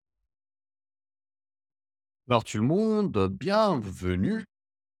Alors tout le monde, bienvenue.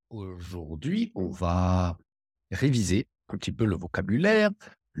 Aujourd'hui, on va réviser un petit peu le vocabulaire,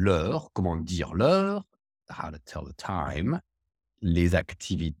 l'heure, comment dire l'heure, how to tell the time, les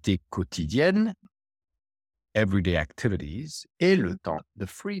activités quotidiennes, everyday activities, et le temps, the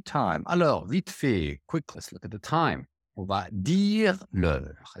free time. Alors, vite fait, quick, let's look at the time. On va dire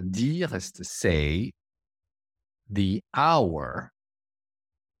l'heure. Dire is to say the hour.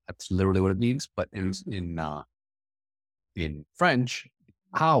 That's literally what it means, but in French,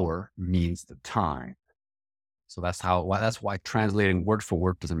 hour means the time. So that's why translating word for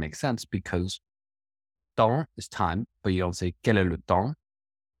word doesn't make sense, because temps is time, but you don't say quel est le temps.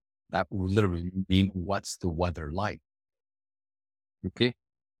 That would literally mean what's the weather like. Okay?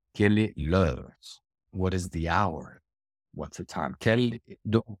 Quelle est l'heure? What is the hour? What's the time?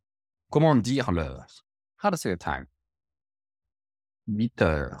 Comment dire l'heure? How to say the time? 8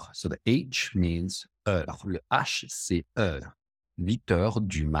 heures. So the H means heure. Le H, c'est heure. 8 heures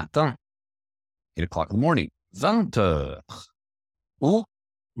du matin. 8 o'clock in the morning. 20 heures. Ou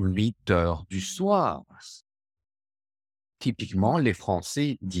 8 heures du soir. Typiquement, les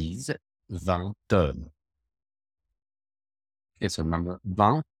Français disent 20 heures. Okay, so remember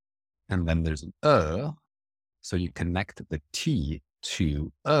 20, and then there's an heure, so you connect the T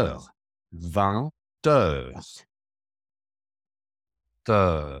to heure. 20 heures.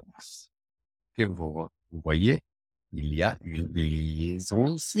 Heures. Et vous voyez, il y a une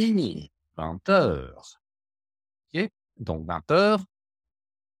liaison ici. 20 heures. Okay? Donc 20 heures,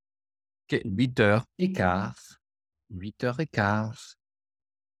 okay, 8 heures et quart. 8 heures et quart.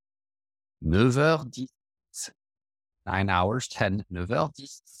 9h10. 9 hours 10.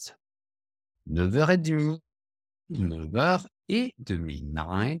 9h10. 9h30. 9h30.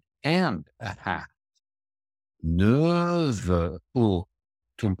 9 and a half. 9 ou,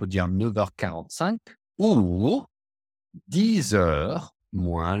 on peut dire 9h45 ou 10 heures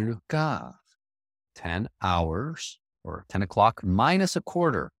moins le quart. 10 hours or 10 o'clock minus a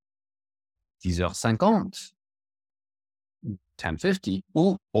quarter. 10h50. 10:50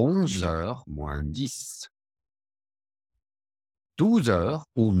 ou 11 heures moins 10. 12 heures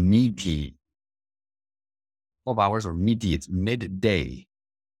ou midi. 12 hours or midi, it's midday.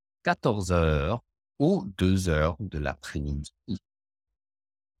 14 heures ou 2 heures de l'après-midi.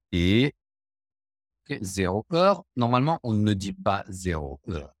 Et 0 heure, normalement, on ne dit pas 0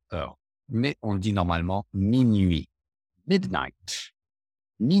 heure, mais on dit normalement minuit. Midnight.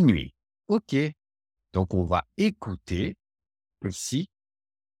 Minuit. OK. Donc, on va écouter ici.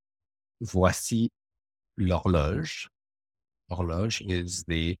 Voici l'horloge. Horloge is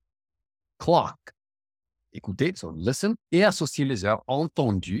the clock. Écoutez, so listen, et associez les heures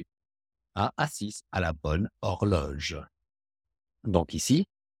entendues à 6 à la bonne horloge. Donc ici,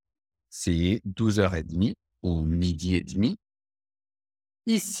 c'est 12h30 ou midi et demi.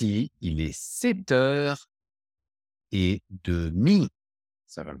 Ici, il est 7h30.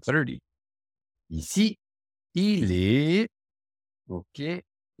 7:30. Ici, il est, OK,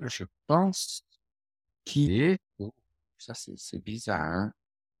 je pense qu'il est, oh, ça c'est bizarre, hein?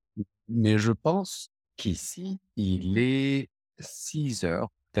 Mais je pense qu'ici, il est 6 heures,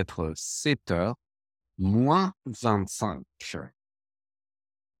 peut-être 7 heures, moins 25.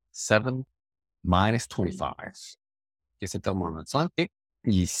 7 minus 25. Et 7 heures moins 25. Et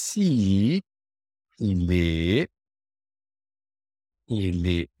ici, il est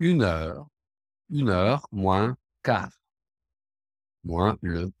 1 heure moins quart. Moins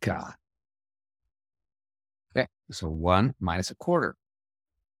le quart. Okay, so 1 minus a quarter.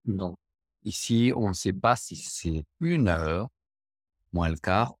 Donc, ici, on ne sait pas si c'est 1 heure moins le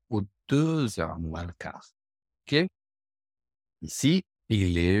quart ou 2 heures moins le quart. OK? Ici,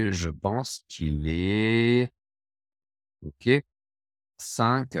 je pense qu'il est, OK,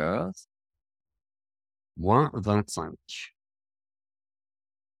 5 heures moins 25.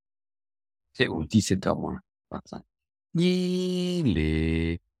 OK, ou 17 heures moins 25. Il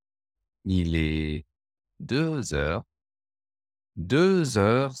est 2 heures,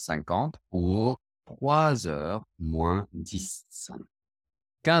 2h50 ou 3 heures moins 10.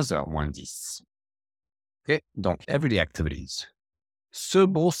 15 heures moins 10. OK, donc everyday activities. Se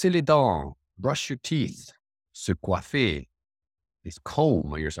brosser les dents, brush your teeth. Se coiffer, is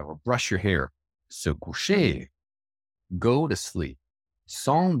comb yourself or brush your hair. Se coucher, go to sleep.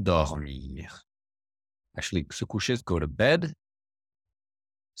 S'endormir. Actually, se coucher is go to bed.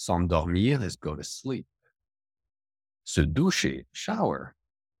 S'endormir is go to sleep. Se doucher, shower.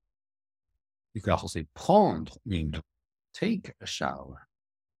 You could also say prendre une douche, take a shower.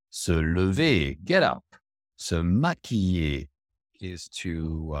 Se lever, get up. Se maquiller is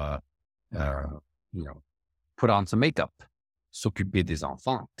to, put on some makeup, s'occuper des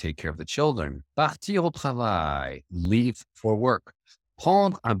enfants, take care of the children, partir au travail, leave for work,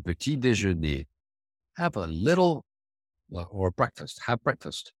 prendre un petit déjeuner, have a little or breakfast, have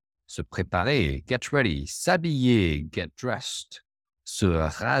breakfast, se préparer, get ready, s'habiller, get dressed, se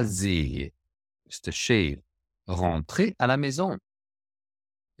raser, is to shave, rentrer à la maison,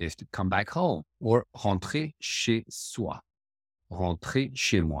 is to come back home, or rentrer chez soi, rentrer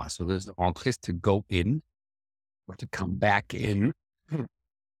chez moi. So this rentrer is to go in, or to come back in.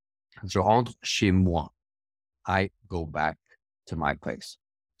 Je rentre chez moi. I go back to my place.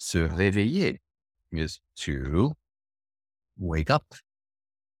 Se réveiller is to wake up.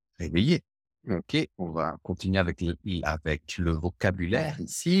 Réveiller. OK, on va continuer avec le vocabulaire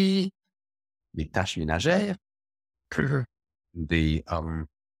ici. Les tâches ménagères. The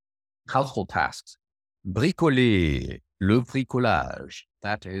household tasks. Bricoler. Le bricolage.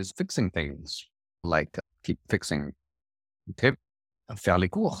 That is fixing things. Like keep fixing. OK. Faire les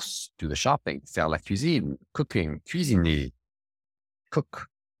courses. Do the shopping. Faire la cuisine. Cooking. Cuisiner. Cook.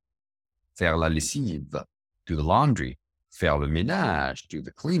 Faire la lessive. Do the laundry. Faire le ménage. Do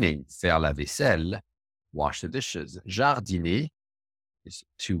the cleaning. Faire la vaisselle. Wash the dishes. Jardiner is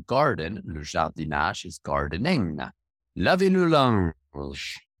to garden. Le jardinage is gardening. Laver le linge.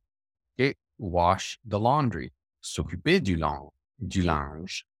 Okay. Wash the laundry. S'occuper du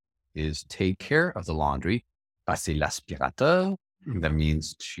linge is take care of the laundry. Passer l'aspirateur. That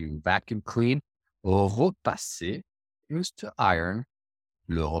means to vacuum clean. Repasser is to iron.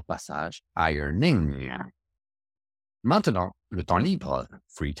 Le repassage, ironing. Maintenant, le temps libre,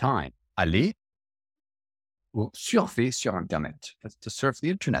 free time. Aller ou surfer sur Internet. That's to surf the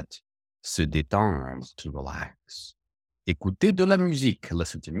Internet. Se détendre, to relax. Écouter de la musique,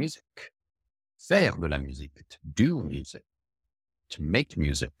 listen to music. Faire de la musique, to do music. To make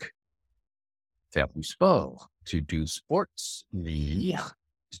music. Faire du sport, to do sports. Lire,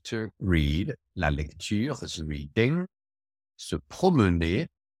 to read. La lecture is reading. Se promener.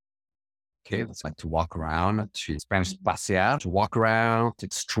 Okay, that's like to walk around, to Spanish pasear, to walk around, to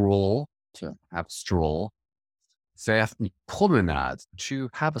stroll, to have a stroll. Faire une promenade, to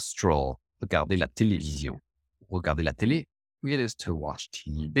have a stroll. Regarder la télévision. Regarder la télé, it is to watch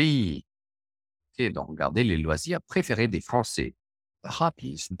TV. Et donc, regarder les loisirs préférés des Français.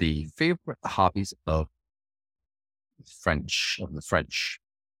 Hobbies, the favorite hobbies of the French.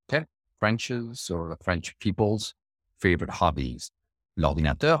 Okay, French's or the French people's favorite hobbies.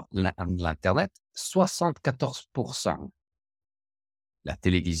 L'ordinateur, l'Internet, 74%. La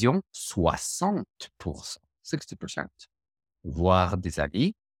télévision, 60%, 60%. Voir des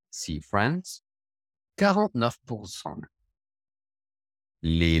amis, see friends, 49%.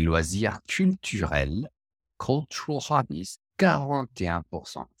 Les loisirs culturels, cultural hobbies,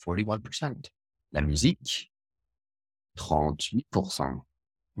 41%, 41%. La musique, 38%.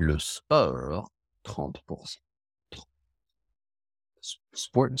 Le sport, 30%.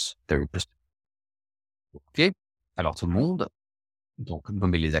 Sports, 30%. OK. Alors, tout le monde, donc,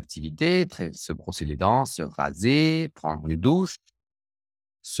 nommer les activités, se brosser les dents, se raser, prendre une douche,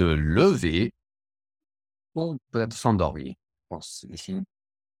 se lever, ou peut-être s'endormir. Bon,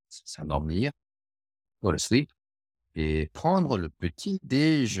 s'endormir, go to sleep, et prendre le petit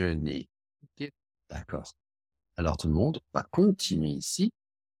déjeuner. OK. D'accord. Alors, tout le monde va continuer ici.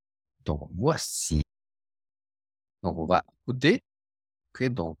 Donc, voici. Donc, on va coder. OK,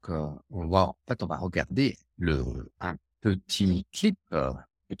 donc, on va regarder un petit clip,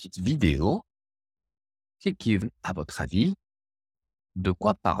 petite vidéo qui, à votre avis, de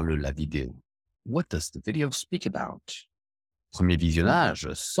quoi parle la vidéo? What does the video speak about? Premier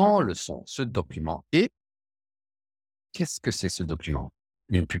visionnage, sans le son. Ce document est... Qu'est-ce que c'est ce document?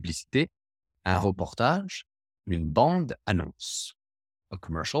 Une publicité, un reportage, une bande-annonce. A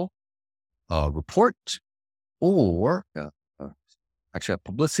commercial, a report, or actually a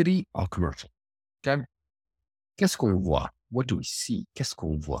publicity or commercial. Okay? Qu'est-ce qu'on voit? What do we see? Qu'est-ce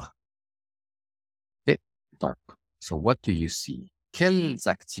qu'on voit? Et donc, so what do you see? Quelles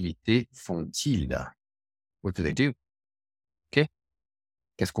activités font-ils? What do they do? OK?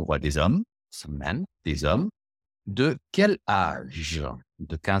 Qu'est-ce qu'on voit? Des hommes, some men, des hommes. De quel âge?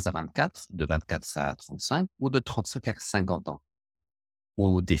 De 15 à 24, de 24 à 35 ou de 35 à 50 ans?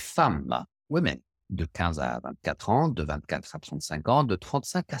 Ou des femmes, women, de 15 à 24 ans, de 24 à 35 ans, de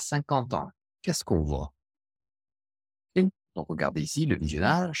 35 à 50 ans. Qu'est-ce qu'on voit? OK? Donc, regardez ici le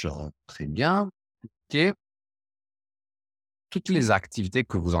visionnage. Très bien. OK. Toutes les activités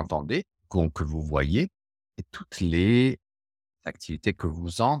que vous entendez, que vous voyez, et toutes les activités que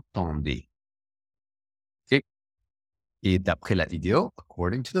vous entendez. OK? Et d'après la vidéo,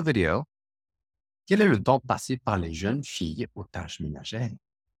 according to the video, Quel est le temps passé par les jeunes filles aux tâches ménagères?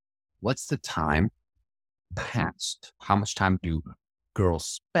 What's the time passed? How much time do girls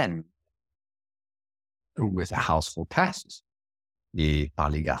spend with household tasks? Et par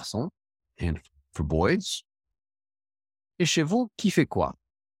les garçons, and for boys. Et chez vous, qui fait quoi?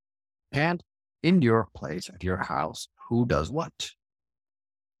 And in your place, at your house, who does what?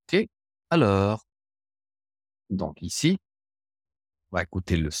 OK. Alors, donc ici, on va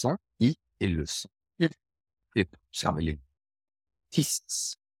écouter le son I et le son I. Et observez les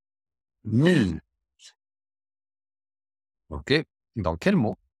tis. Mille. OK. Dans quel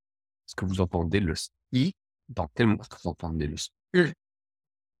mot est-ce que vous entendez le I? Dans quel mot est-ce que vous entendez le I?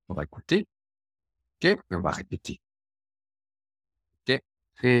 On va écouter. OK. Et on va répéter. OK.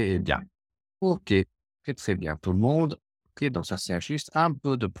 Très bien. OK. Très, très bien, tout le monde. OK. Donc, ça, c'est juste un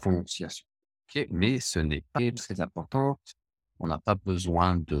peu de prononciation. OK. Mais ce n'est pas très important. On n'a pas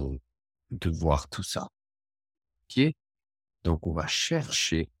besoin de voir tout ça. OK. Donc, on va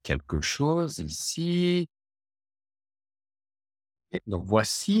chercher quelque chose ici. Et donc,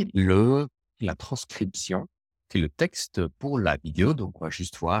 voici la transcription, qui est le texte pour la vidéo. Donc, on va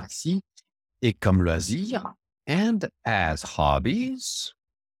juste voir ici. Et comme loisir, and as hobbies.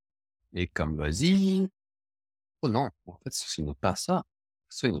 Et comme loisir. Oh non, en fait, ce n'est pas ça.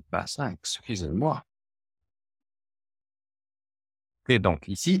 Ce n'est pas ça, excusez-moi. Et donc,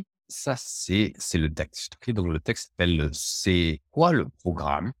 ici, ça, c'est le texte. Okay, donc, le texte s'appelle C'est quoi le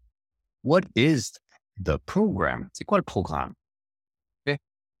programme? What is the program? C'est quoi le programme? Okay?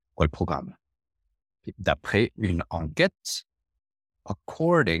 Quoi le programme? Et d'après une enquête,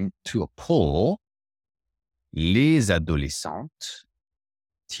 according to a poll, les adolescentes,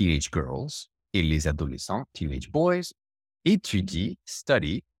 teenage girls, et les adolescents, teenage boys, étudient,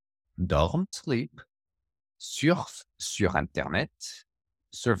 study, dorment, sleep, surfent sur Internet,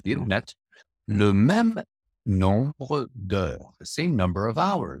 surf the Internet, le même nombre d'heures, the same number of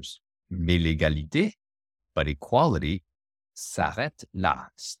hours. Mais l'égalité, but equality, s'arrête là,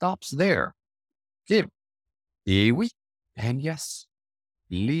 stops there. Okay. Et oui, and yes,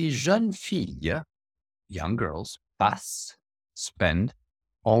 les jeunes filles, young girls, passent, spend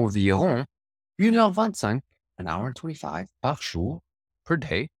environ 1h25, an hour and 25 par jour, per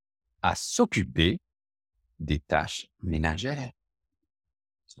day, à s'occuper des tâches ménagères.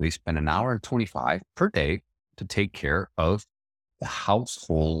 So they spend an hour and 25 per day to take care of the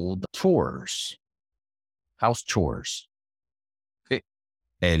household chores. House chores. Okay.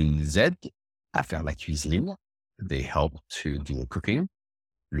 Elles aident à faire la cuisine. They help to do the cooking,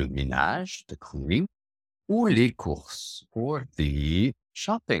 le ménage, the cleaning, ou les courses, or the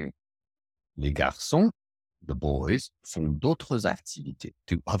shopping. Les garçons, the boys, font d'autres activités,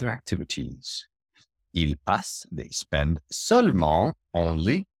 do other activities. Ils passent, they spend seulement,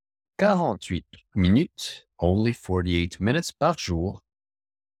 only, 48 minutes, only 48 minutes par jour.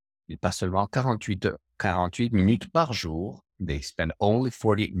 Ils passent seulement 48 minutes par jour. They spend only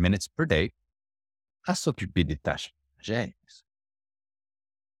 48 minutes per day à s'occuper des tâches ménagères.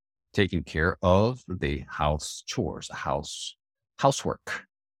 Taking care of the house chores, housework.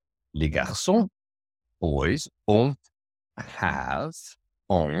 Les garçons, boys, ont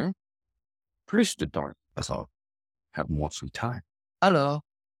plus de temps. So, have more free time. Alors,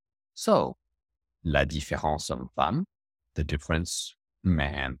 so, la différence homme-femme, the difference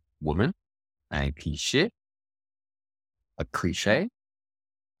man-woman, un cliché, a cliché.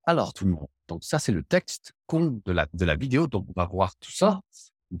 Alors, tout le monde. Donc, ça, c'est le texte de la vidéo. Donc, on va voir tout ça.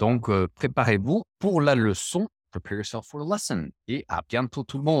 Donc, préparez-vous pour la leçon. Prepare yourself for a lesson. Et à bientôt,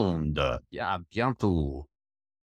 tout le monde. Et à bientôt.